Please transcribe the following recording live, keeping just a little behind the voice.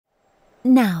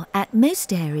Now, at most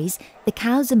dairies, the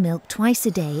cows are milked twice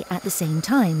a day at the same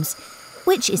times,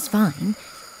 which is fine.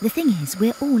 The thing is,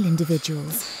 we're all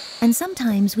individuals, and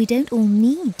sometimes we don't all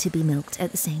need to be milked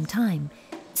at the same time.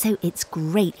 So it's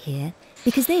great here,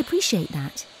 because they appreciate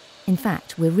that. In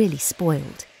fact, we're really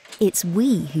spoiled. It's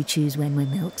we who choose when we're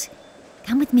milked.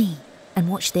 Come with me and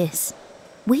watch this.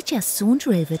 We just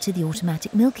saunter over to the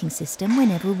automatic milking system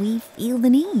whenever we feel the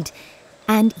need.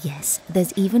 And yes,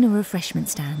 there's even a refreshment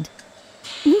stand.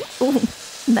 Oh,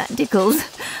 that tickles.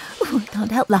 Oh, I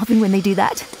can't help laughing when they do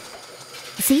that.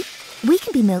 See, we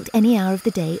can be milked any hour of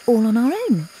the day all on our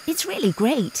own. It's really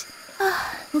great.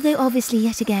 Although obviously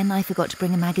yet again I forgot to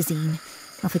bring a magazine.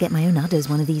 I'll forget my own udders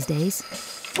one of these days.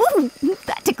 Oh,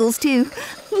 that tickles too.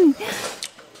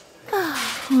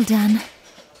 All done.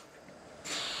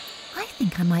 I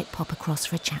think I might pop across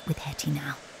for a chat with Hetty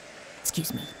now.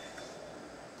 Excuse me.